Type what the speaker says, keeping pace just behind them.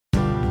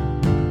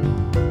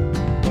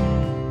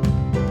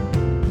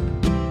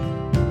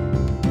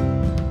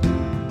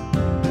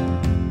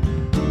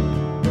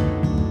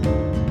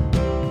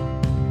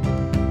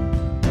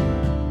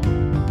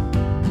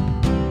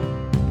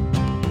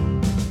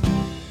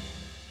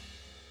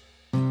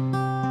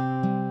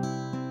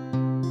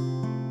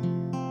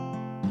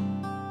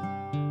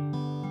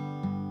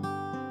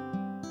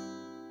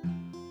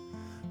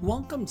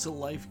Welcome to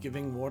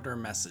Life-Giving Water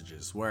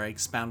Messages, where I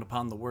expound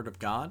upon the Word of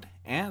God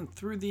and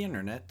through the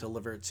internet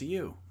deliver it to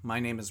you.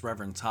 My name is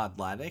Reverend Todd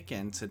Laddick,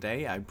 and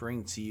today I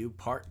bring to you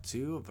part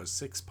 2 of a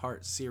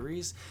 6-part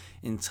series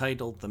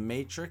entitled The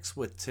Matrix,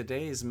 with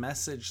today's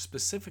message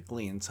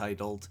specifically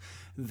entitled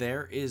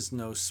There Is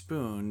No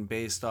Spoon,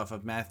 based off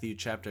of Matthew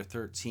chapter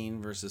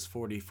 13 verses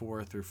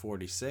 44 through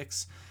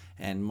 46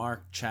 and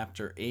Mark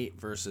chapter 8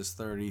 verses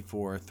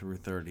 34 through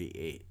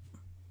 38.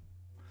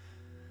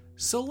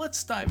 So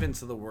let's dive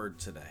into the word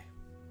today.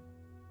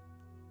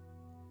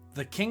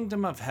 The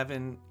kingdom of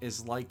heaven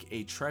is like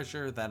a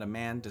treasure that a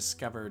man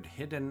discovered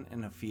hidden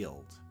in a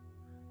field.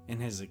 In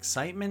his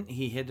excitement,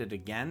 he hid it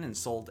again and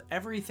sold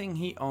everything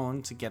he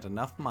owned to get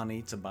enough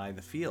money to buy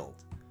the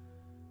field.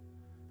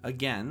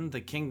 Again,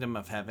 the kingdom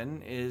of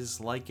heaven is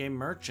like a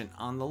merchant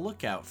on the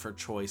lookout for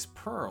choice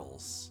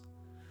pearls.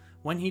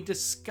 When he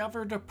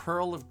discovered a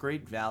pearl of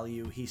great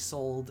value, he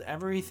sold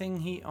everything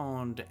he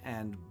owned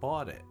and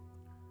bought it.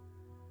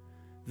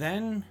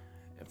 Then,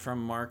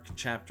 from Mark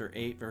chapter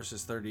 8,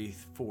 verses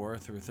 34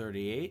 through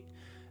 38,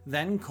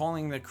 then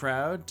calling the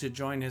crowd to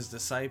join his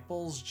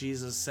disciples,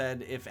 Jesus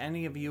said, "If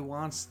any of you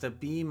wants to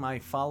be my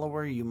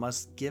follower, you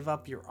must give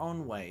up your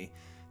own way,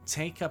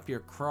 take up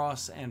your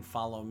cross, and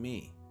follow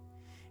me.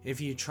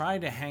 If you try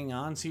to hang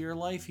on to your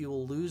life, you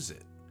will lose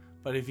it.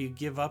 But if you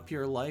give up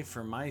your life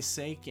for my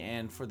sake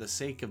and for the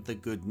sake of the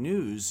good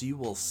news, you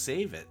will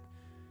save it.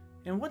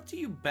 And what do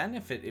you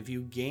benefit if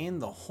you gain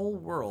the whole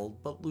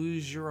world but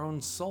lose your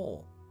own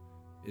soul?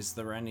 Is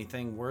there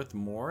anything worth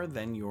more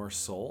than your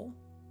soul?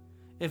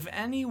 If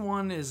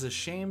anyone is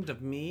ashamed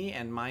of me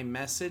and my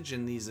message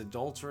in these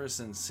adulterous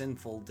and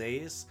sinful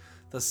days,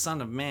 the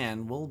Son of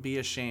Man will be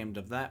ashamed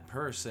of that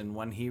person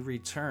when he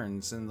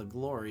returns in the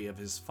glory of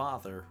his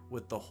Father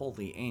with the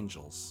holy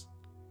angels."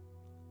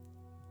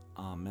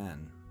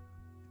 Amen.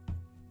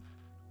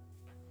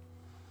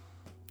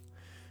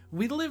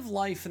 We live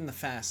life in the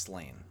fast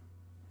lane,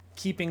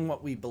 keeping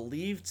what we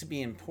believe to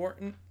be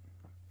important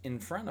in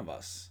front of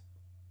us.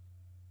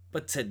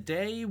 But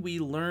today we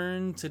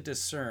learn to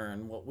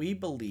discern what we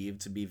believe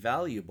to be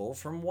valuable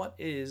from what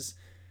is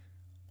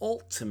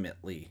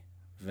ultimately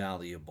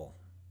valuable.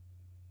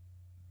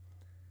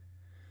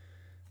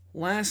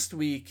 Last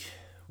week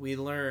we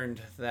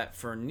learned that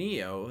for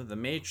Neo, the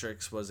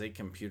Matrix was a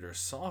computer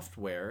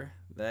software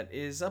that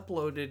is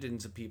uploaded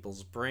into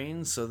people's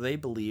brains so they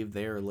believe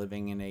they are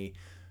living in a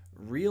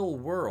real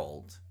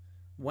world,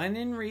 when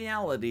in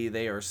reality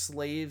they are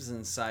slaves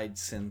inside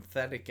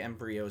synthetic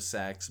embryo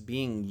sacs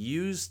being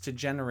used to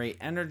generate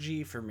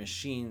energy for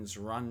machines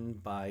run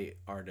by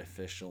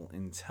artificial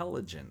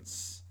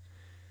intelligence.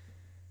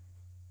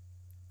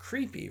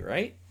 Creepy,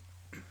 right?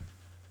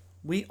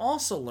 We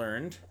also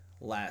learned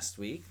last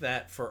week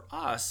that for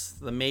us,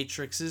 the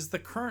Matrix is the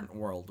current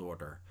world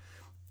order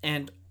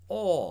and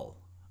all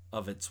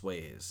of its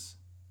ways.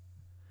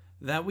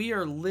 That we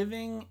are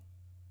living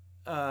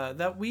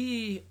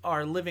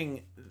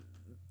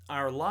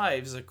our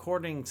lives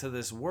according to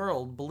this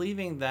world,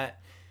 believing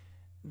that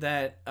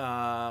it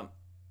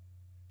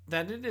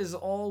is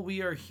all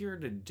we are here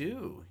to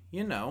do.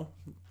 You know,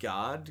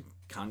 God,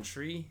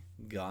 country,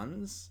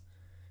 guns,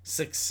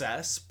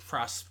 success,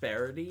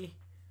 prosperity,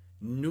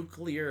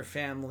 nuclear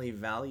family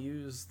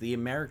values, the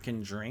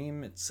American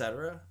dream,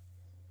 etc.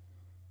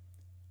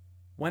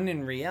 When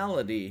in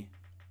reality,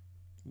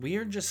 we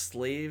are just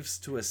slaves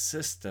to a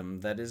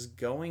system that is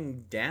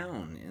going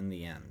down in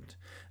the end.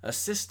 A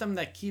system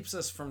that keeps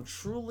us from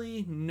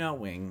truly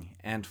knowing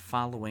and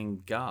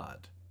following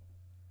God.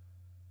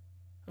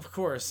 Of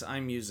course,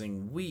 I'm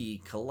using we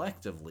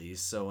collectively,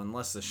 so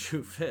unless the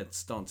shoe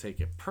fits, don't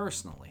take it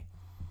personally.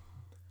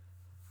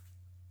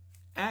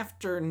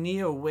 After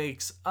Neo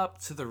wakes up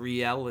to the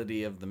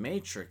reality of the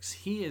Matrix,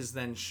 he is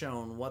then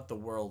shown what the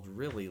world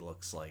really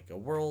looks like. A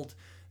world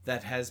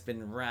that has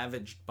been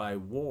ravaged by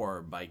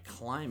war, by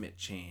climate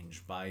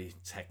change, by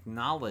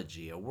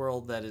technology, a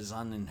world that is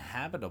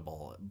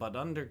uninhabitable but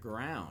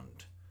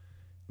underground,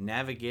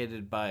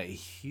 navigated by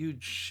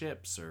huge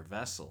ships or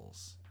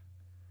vessels.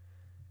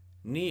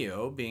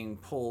 Neo, being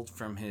pulled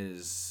from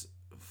his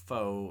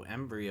faux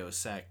embryo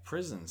sac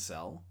prison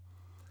cell,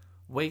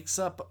 wakes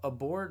up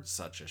aboard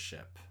such a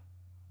ship,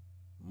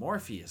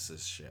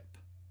 Morpheus's ship.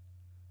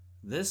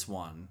 This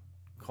one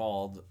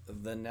called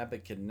the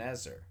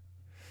Nebuchadnezzar,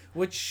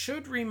 which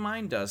should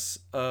remind those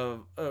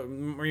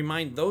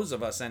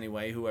of us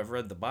anyway who have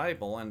read the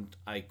Bible, and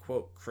I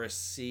quote Chris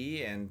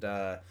C. and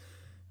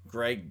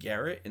Greg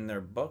Garrett in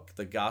their book,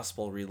 The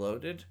Gospel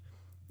Reloaded,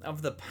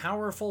 of the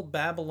powerful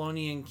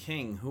Babylonian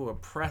king who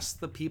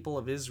oppressed the people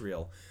of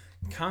Israel,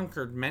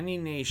 conquered many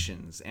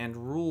nations,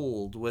 and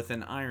ruled with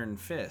an iron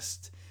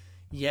fist.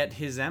 Yet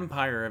his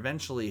empire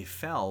eventually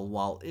fell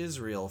while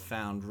Israel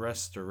found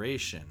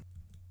restoration.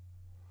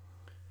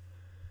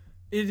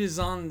 It is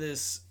on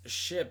this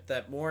ship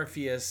that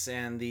Morpheus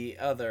and the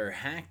other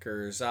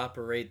hackers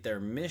operate their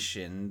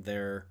mission,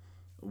 their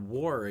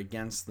war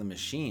against the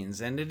machines,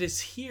 and it is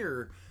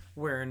here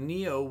where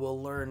Neo will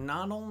learn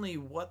not only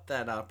what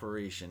that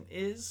operation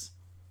is,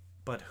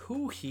 but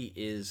who he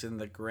is in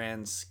the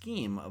grand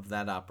scheme of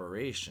that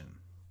operation.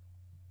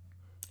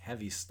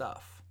 Heavy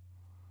stuff.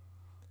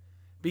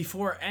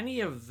 Before any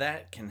of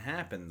that can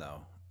happen,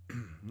 though,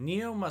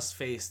 Neo must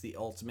face the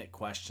ultimate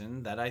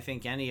question that I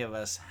think any of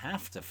us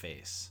have to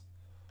face.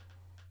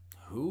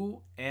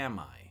 Who am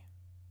I?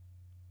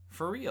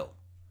 For real.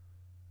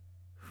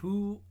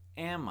 Who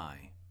am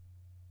I?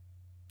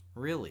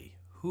 Really,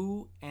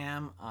 who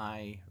am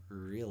I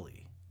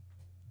really?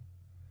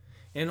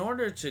 In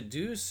order to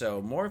do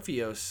so,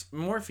 Morpheus,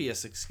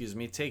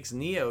 takes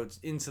Neo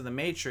into the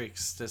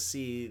Matrix to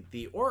see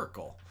the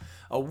Oracle,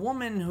 a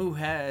woman who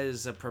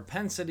has a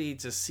propensity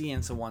to see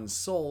into one's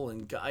soul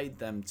and guide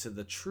them to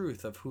the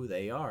truth of who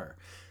they are.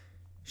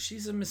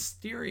 She's a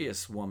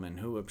mysterious woman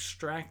who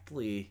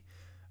abstractly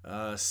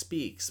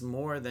speaks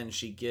more than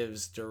she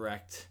gives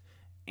direct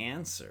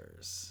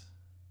answers.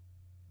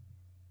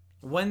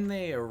 When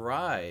they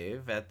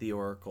arrive at the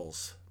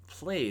Oracle's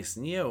place,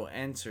 Neo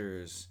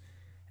enters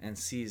and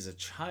sees a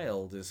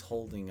child is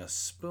holding a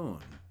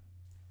spoon.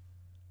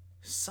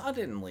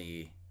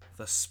 Suddenly,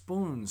 the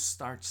spoon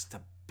starts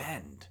to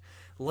bend,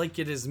 like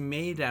it is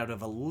made out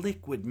of a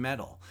liquid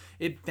metal.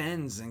 It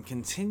bends and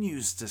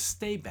continues to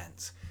stay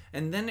bent,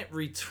 and then it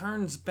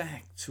returns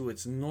back to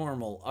its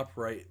normal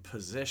upright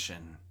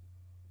position.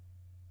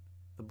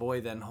 The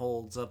boy then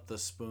holds up the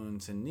spoon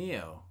to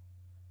Neo.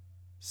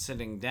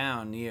 Sitting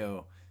down,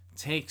 Neo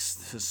takes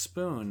the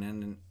spoon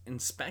and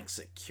inspects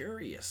it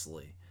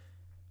curiously.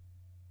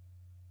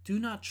 "Do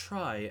not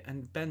try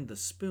and bend the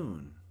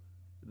spoon,"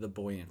 the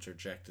boy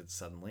interjected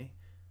suddenly.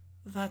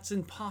 "That's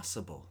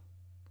impossible.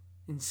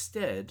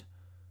 Instead,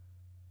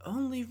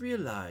 only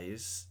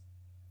realize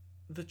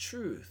the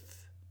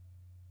truth."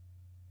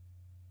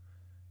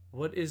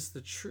 "What is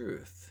the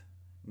truth?"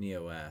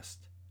 Neo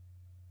asked.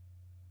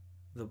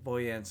 The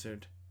boy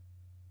answered,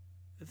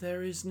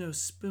 "There is no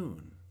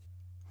spoon."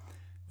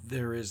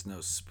 "There is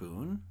no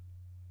spoon?"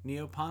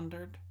 Neo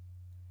pondered.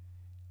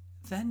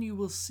 "Then you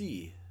will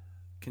see,"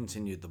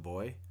 continued the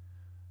boy,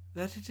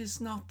 "that it is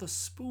not the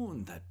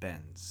spoon that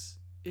bends.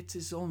 It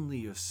is only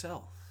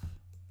yourself."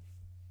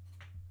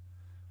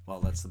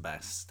 Well, that's the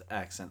best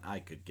accent I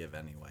could give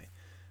anyway.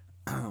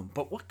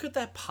 But what could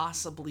that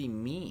possibly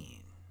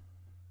mean?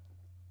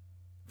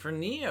 For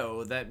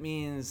Neo, that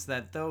means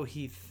that though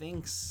he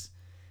thinks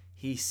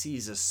he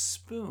sees a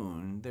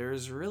spoon, there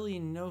is really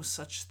no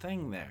such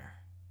thing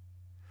there.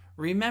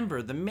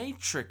 Remember, the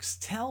Matrix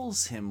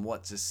tells him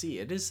what to see.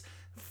 It is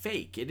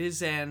fake. It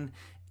is an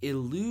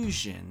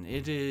illusion.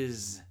 It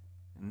is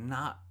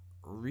not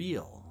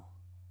real.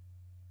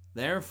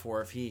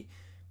 Therefore, if he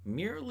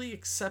merely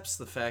accepts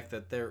the fact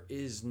that there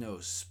is no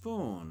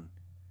spoon,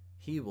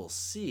 he will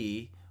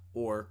see,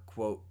 or,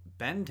 quote,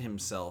 bend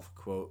himself,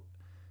 quote,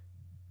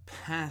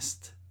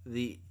 past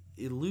the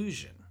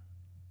illusion.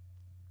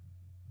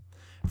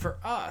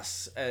 For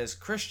us, as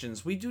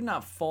Christians, we do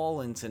not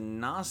fall into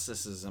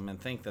Gnosticism and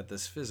think that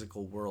this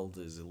physical world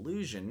is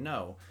illusion.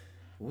 No,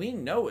 we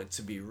know it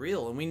to be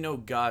real, and we know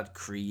God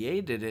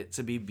created it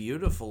to be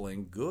beautiful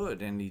and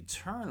good and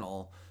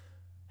eternal.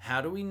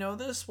 How do we know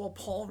this? Well,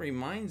 Paul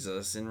reminds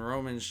us in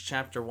Romans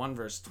chapter 1,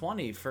 verse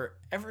 20, "For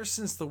ever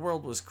since the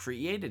world was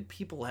created,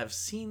 people have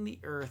seen the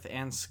earth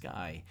and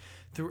sky.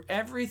 Through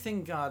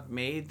everything God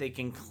made, they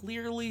can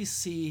clearly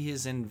see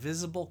his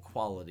invisible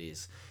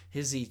qualities,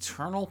 his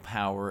eternal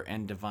power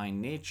and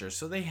divine nature,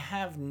 so they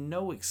have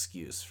no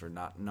excuse for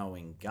not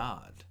knowing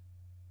God."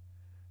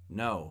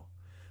 No,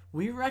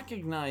 we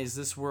recognize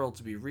this world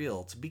to be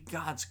real, to be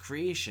God's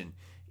creation,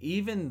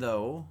 even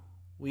though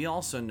we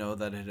also know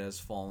that it has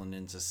fallen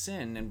into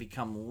sin and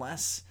become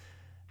less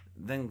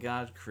than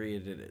God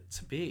created it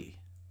to be.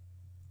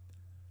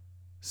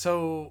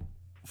 So,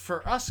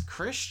 for us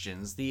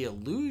Christians, the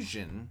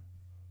illusion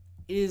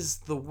is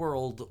the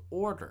world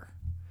order,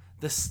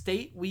 the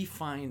state we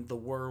find the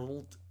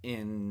world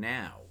in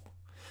now.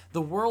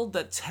 The world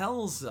that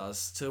tells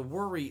us to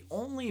worry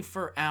only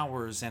for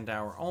ours and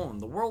our own.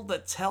 The world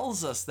that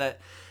tells us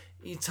that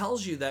it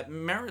tells you that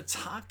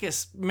meritocracy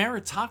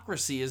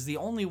is the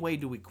only way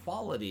to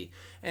equality,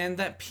 and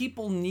that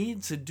people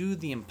need to do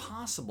the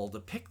impossible to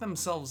pick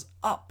themselves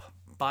up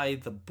by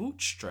the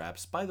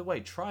bootstraps. By the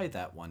way, try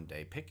that one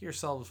day. Pick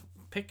yourself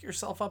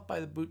up by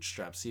the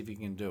bootstraps, see if you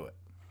can do it.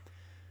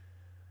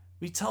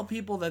 We tell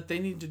people that they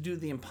need to do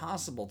the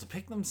impossible, to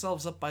pick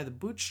themselves up by the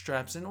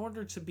bootstraps in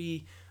order to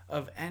be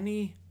of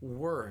any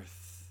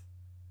worth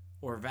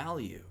or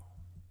value.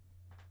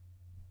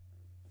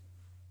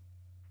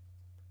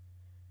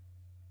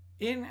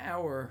 In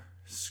our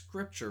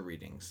scripture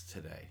readings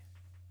today,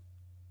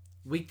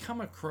 we come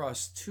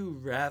across two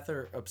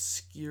rather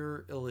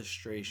obscure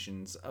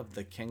illustrations of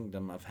the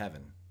kingdom of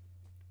heaven,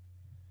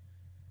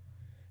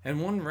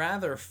 and one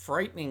rather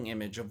frightening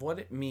image of what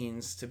it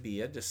means to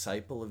be a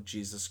disciple of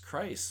Jesus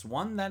Christ,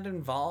 one that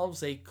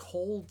involves a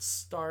cold,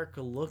 stark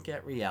look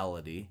at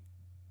reality,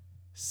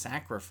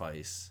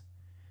 sacrifice,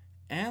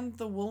 and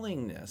the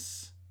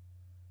willingness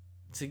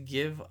to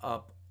give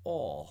up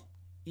all,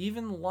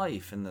 even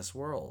life in this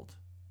world.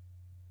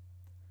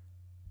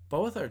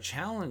 Both are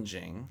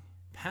challenging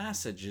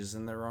passages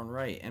in their own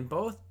right, and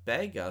both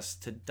beg us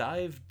to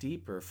dive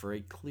deeper for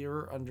a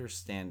clearer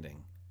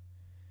understanding.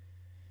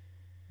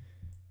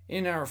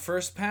 In our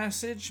first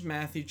passage,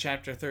 Matthew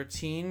chapter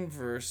 13,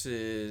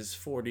 verses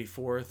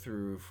 44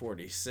 through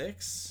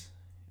 46,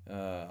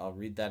 I'll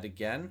read that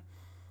again.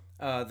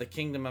 The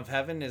kingdom of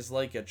heaven is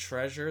like a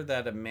treasure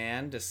that a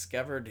man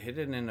discovered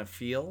hidden in a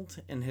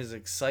field. In his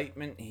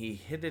excitement, he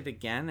hid it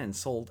again and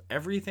sold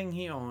everything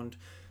he owned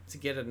to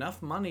get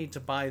enough money to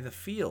buy the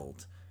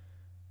field.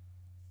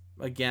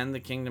 Again, the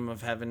kingdom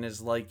of heaven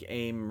is like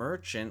a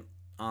merchant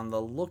on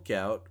the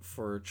lookout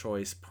for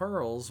choice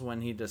pearls.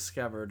 When he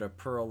discovered a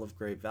pearl of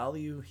great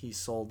value, he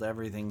sold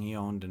everything he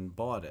owned and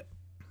bought it.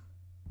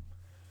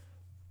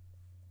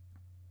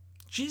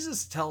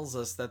 Jesus tells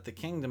us that the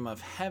kingdom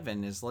of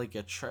heaven is like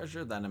a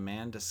treasure that a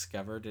man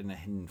discovered in a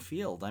hidden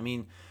field. I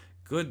mean,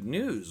 good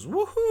news.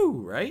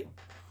 Woohoo, right?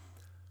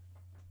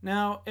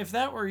 Now, if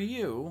that were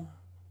you,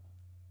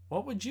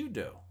 what would you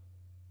do?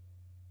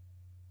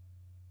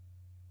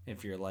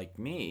 If you're like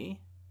me,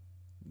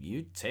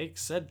 you'd take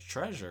said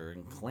treasure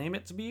and claim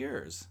it to be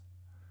yours.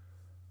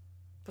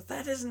 But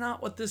that is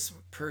not what this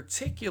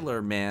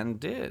particular man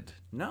did.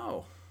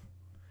 No,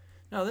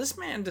 this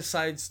man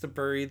decides to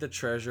bury the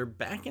treasure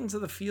back into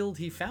the field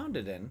he found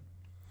it in.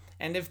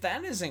 And if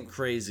that isn't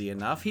crazy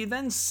enough, he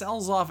then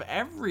sells off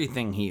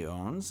everything he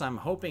owns. I'm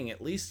hoping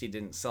at least he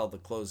didn't sell the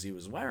clothes he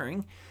was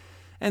wearing.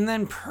 And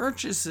then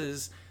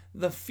purchases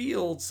the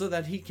field so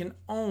that he can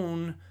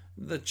own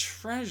the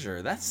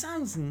treasure. That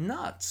sounds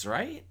nuts,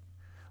 right?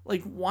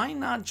 Like, why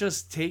not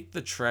just take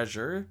the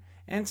treasure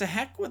and to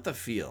heck with the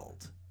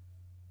field?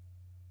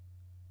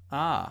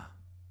 But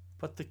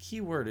the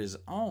key word is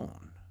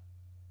own.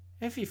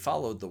 If he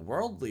followed the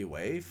worldly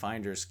way,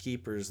 finders,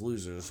 keepers,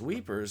 losers,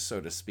 weepers,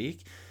 so to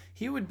speak,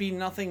 he would be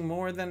nothing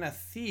more than a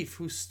thief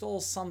who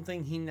stole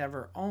something he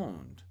never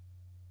owned.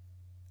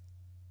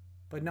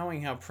 But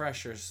knowing how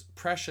precious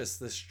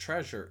this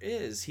treasure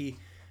is, he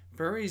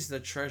buries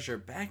the treasure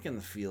back in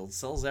the field,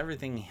 sells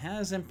everything he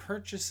has, and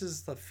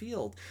purchases the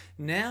field.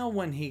 Now,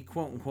 when he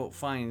quote-unquote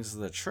finds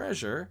the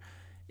treasure,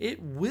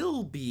 it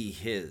will be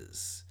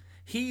his.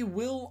 He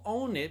will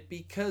own it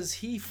because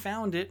he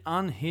found it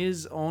on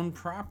his own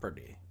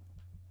property.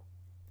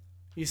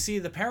 You see,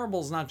 the parable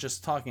is not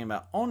just talking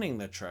about owning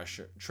the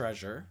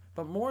treasure,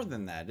 but more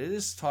than that, it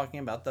is talking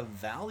about the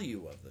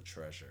value of the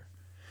treasure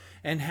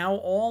and how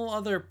all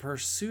other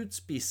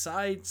pursuits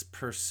besides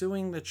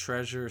pursuing the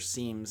treasure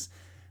seems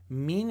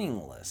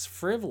meaningless,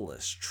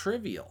 frivolous,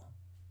 trivial.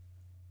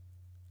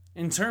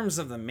 In terms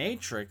of the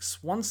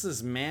Matrix, once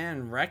this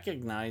man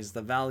recognized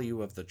the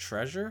value of the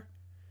treasure,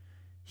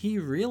 he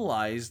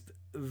realized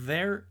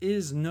there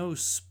is no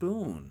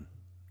spoon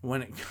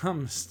when it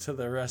comes to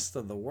the rest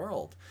of the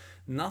world.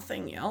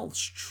 Nothing else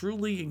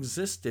truly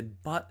existed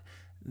but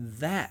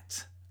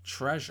that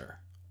treasure.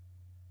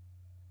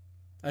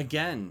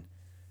 Again,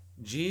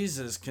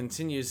 Jesus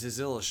continues his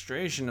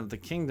illustration of the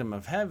kingdom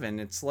of heaven.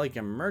 It's like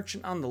a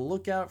merchant on the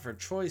lookout for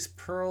choice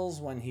pearls.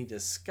 When he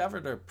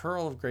discovered a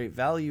pearl of great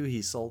value,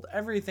 he sold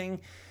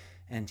everything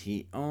and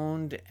he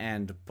owned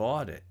and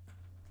bought it.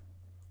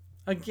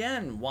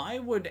 Again, why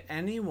would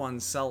anyone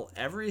sell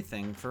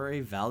everything for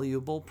a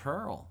valuable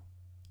pearl?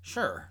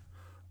 Sure,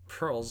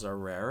 pearls are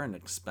rare and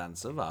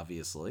expensive,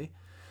 obviously,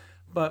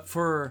 but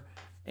for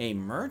a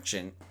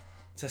merchant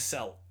to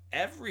sell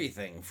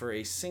everything for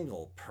a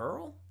single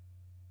pearl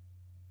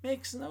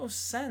makes no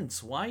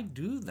sense. Why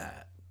do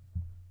that?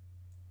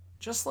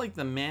 Just like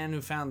the man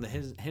who found the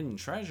hidden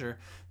treasure,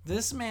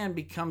 this man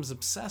becomes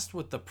obsessed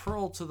with the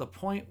pearl to the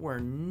point where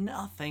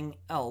nothing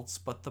else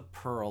but the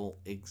pearl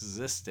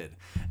existed.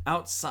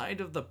 Outside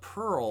of the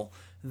pearl,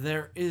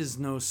 there is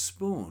no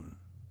spoon.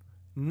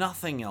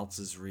 Nothing else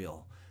is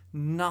real.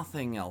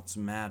 Nothing else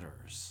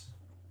matters.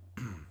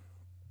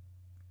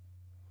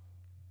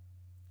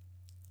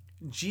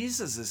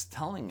 Jesus is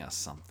telling us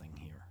something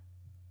here.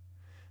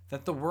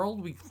 That the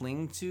world we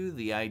cling to,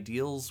 the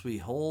ideals we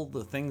hold,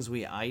 the things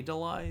we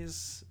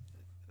idolize,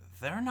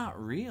 they're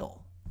not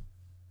real.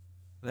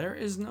 There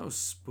is no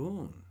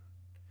spoon.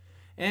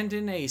 And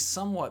in a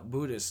somewhat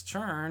Buddhist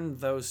turn,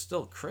 though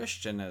still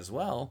Christian as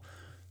well,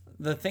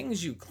 the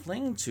things you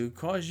cling to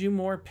cause you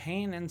more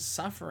pain and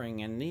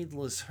suffering and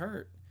needless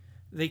hurt.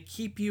 They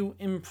keep you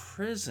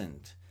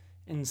imprisoned,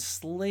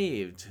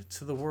 enslaved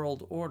to the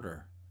world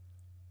order,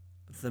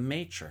 the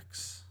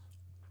Matrix.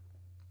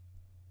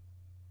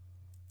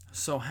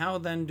 So how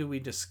then do we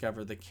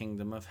discover the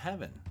kingdom of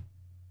heaven?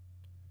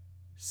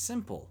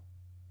 Simple.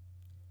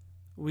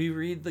 We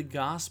read the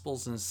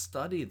Gospels and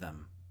study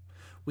them.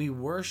 We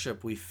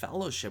worship, we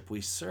fellowship,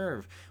 we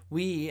serve.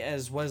 We,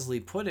 as Wesley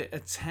put it,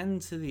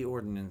 attend to the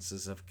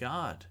ordinances of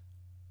God.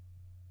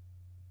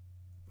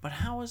 But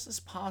how is this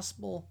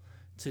possible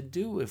to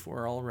do if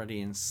we're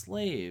already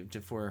enslaved,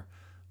 if we're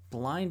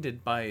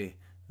blinded by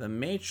the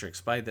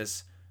Matrix, by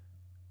this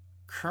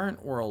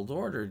current world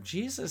order?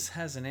 Jesus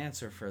has an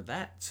answer for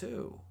that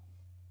too.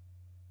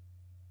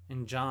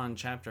 In John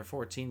chapter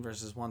 14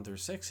 verses 1 through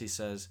 6, he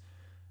says,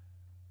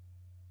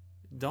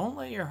 "Don't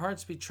let your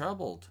hearts be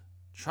troubled.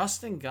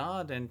 Trust in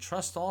God and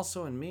trust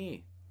also in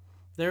me.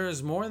 There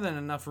is more than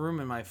enough room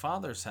in my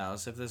Father's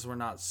house. If this were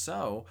not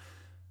so,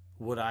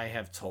 would I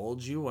have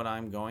told you what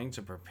I'm going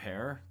to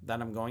prepare,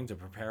 that I'm going to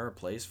prepare a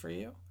place for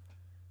you?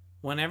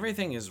 When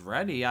everything is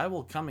ready, I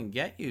will come and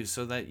get you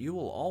so that you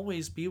will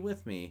always be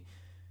with me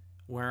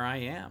where I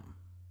am.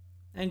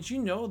 And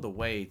you know the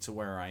way to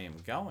where I am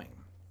going.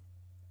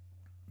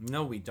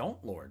 No, we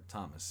don't, Lord,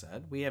 Thomas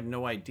said. We have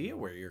no idea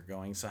where you're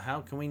going, so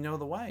how can we know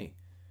the way?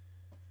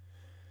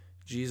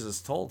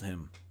 Jesus told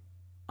him,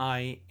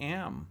 I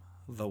am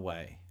the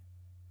way,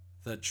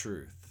 the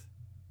truth,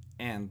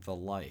 and the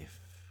life.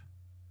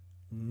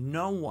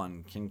 No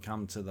one can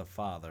come to the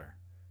Father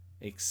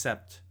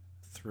except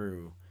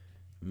through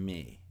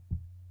me.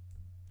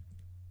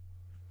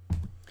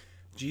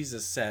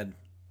 Jesus said,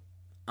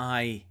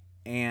 I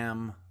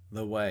am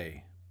the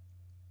way.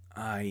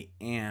 I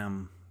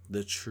am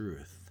the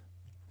truth.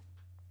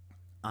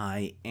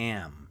 I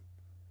am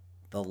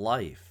the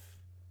life.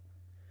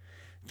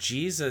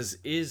 Jesus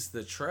is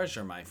the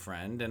treasure, my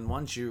friend, and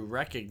once you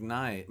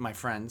recognize, my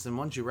friends, and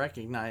once you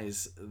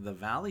recognize the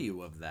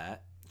value of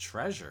that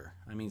treasure,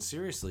 I mean,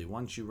 seriously,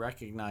 once you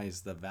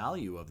recognize the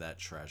value of that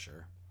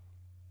treasure,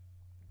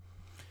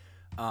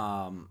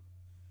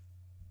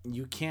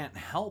 you can't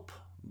help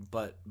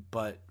but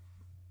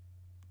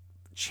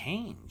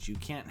change. You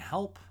can't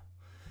help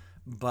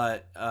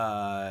but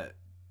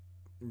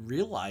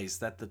realize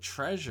that the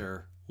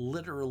treasure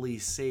literally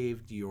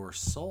saved your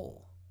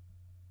soul.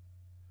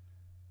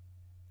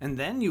 And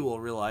then you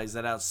will realize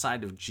that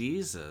outside of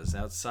Jesus,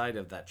 outside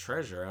of that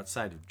treasure,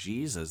 outside of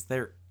Jesus,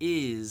 there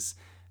is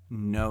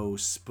no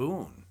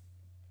spoon.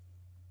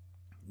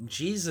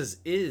 Jesus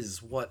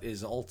is what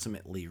is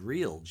ultimately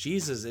real.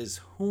 Jesus is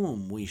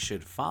whom we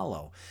should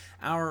follow.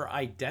 Our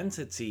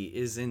identity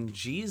is in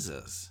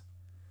Jesus,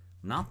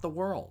 not the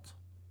world.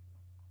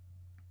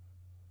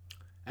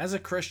 As a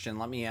Christian,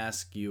 let me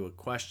ask you a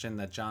question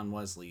that John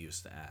Wesley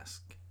used to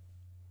ask.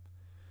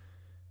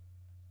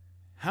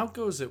 How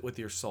goes it with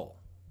your soul?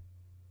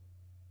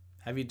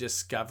 Have you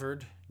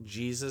discovered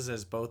Jesus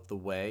as both the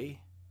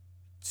way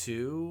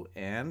to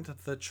and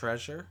the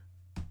treasure?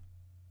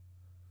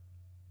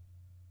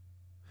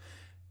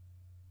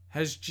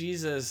 Has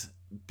Jesus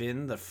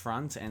been the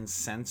front and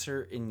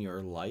center in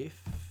your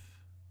life,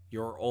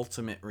 your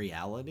ultimate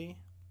reality?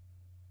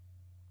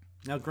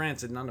 Now,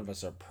 granted, none of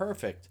us are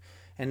perfect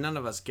and none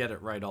of us get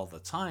it right all the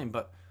time,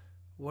 but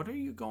what are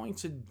you going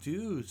to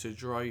do to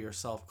draw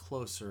yourself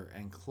closer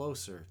and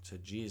closer to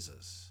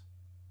Jesus?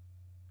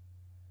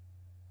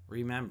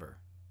 Remember,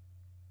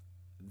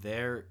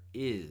 there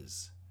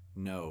is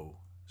no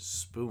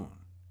spoon.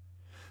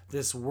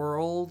 This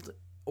world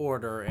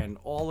order and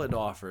all it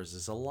offers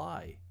is a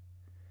lie.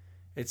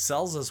 It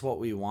sells us what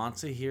we want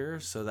to hear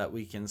so that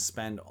we can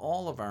spend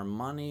all of our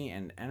money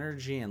and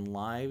energy and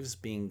lives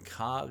being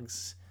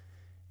cogs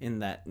in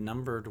that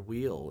numbered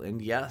wheel.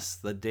 And yes,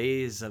 the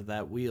days of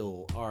that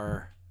wheel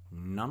are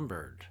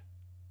numbered.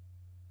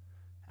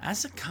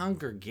 As a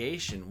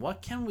congregation,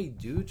 what can we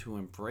do to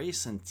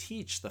embrace and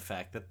teach the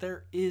fact that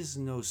there is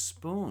no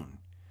spoon?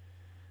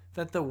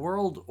 That the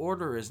world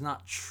order is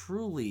not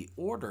truly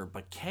order,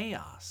 but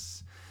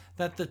chaos.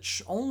 That the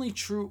only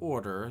true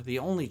order, the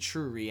only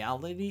true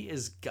reality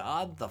is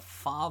God the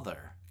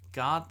Father,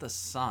 God the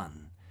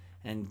Son,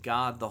 and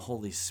God the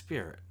Holy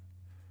Spirit.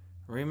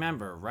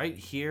 Remember, right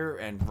here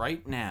and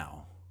right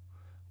now,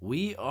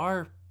 we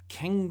are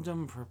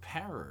kingdom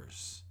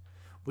preparers.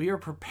 We are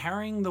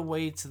preparing the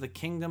way to the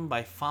kingdom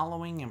by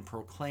following and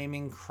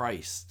proclaiming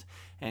Christ,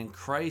 and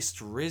Christ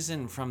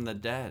risen from the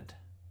dead.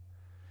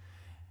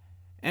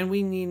 And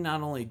we need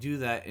not only do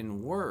that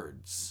in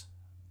words,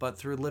 but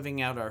through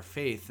living out our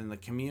faith in the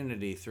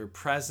community through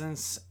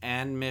presence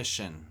and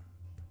mission.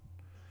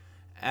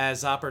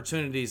 As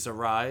opportunities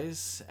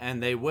arise,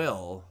 and they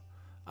will,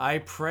 I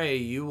pray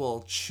you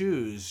will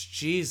choose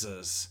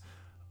Jesus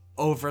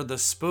over the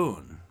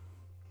spoon.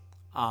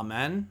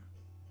 Amen.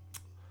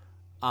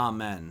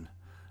 Amen.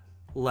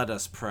 Let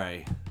us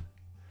pray.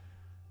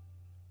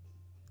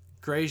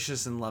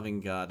 Gracious and loving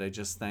God, I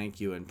just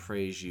thank you and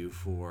praise you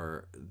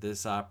for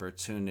this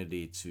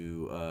opportunity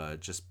to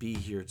just be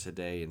here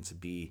today and to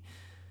be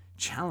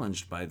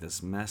challenged by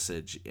this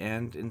message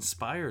and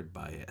inspired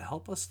by it.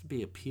 Help us to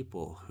be a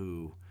people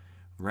who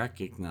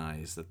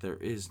recognize that there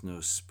is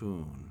no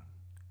spoon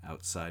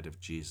outside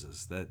of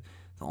Jesus, that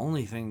the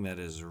only thing that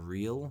is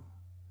real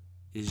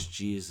is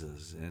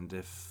Jesus. And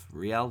if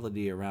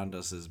reality around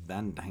us is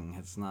bending,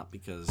 it's not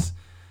because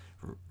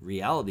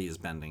reality is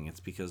bending, it's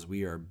because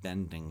we are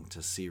bending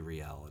to see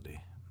reality.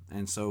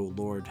 And so,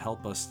 Lord,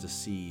 help us to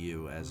see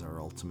you as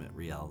our ultimate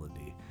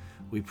reality.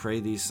 We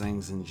pray these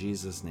things in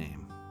Jesus'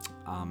 name.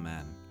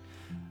 Amen.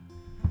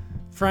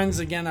 Friends,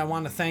 again, I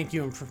want to thank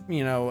you. And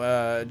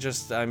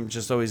I'm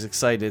just always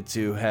excited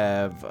to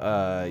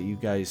have you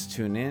guys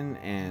tune in,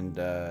 and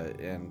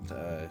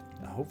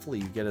hopefully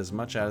you get as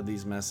much out of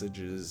these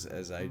messages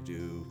as I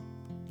do,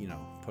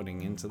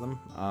 putting into them.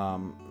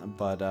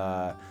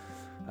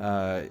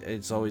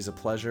 It's always a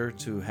pleasure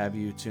to have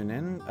you tune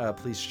in.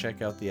 Please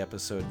check out the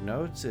episode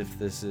notes if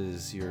this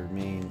is your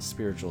main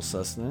spiritual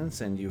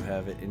sustenance and you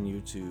have it in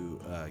you to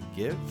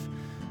give.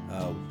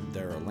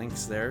 There are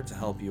links there to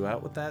help you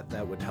out with that.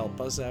 That would help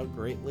us out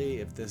greatly.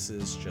 If this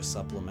is just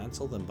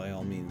supplemental, then by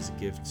all means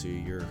give to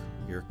your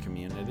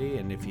community.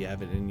 And if you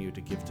have it in you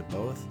to give to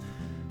both,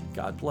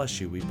 God bless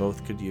you. We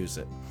both could use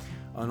it.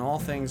 On all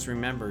things,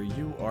 remember,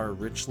 you are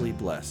richly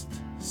blessed,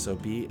 so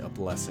be a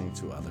blessing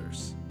to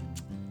others.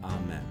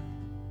 Amen.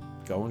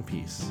 Go in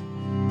peace.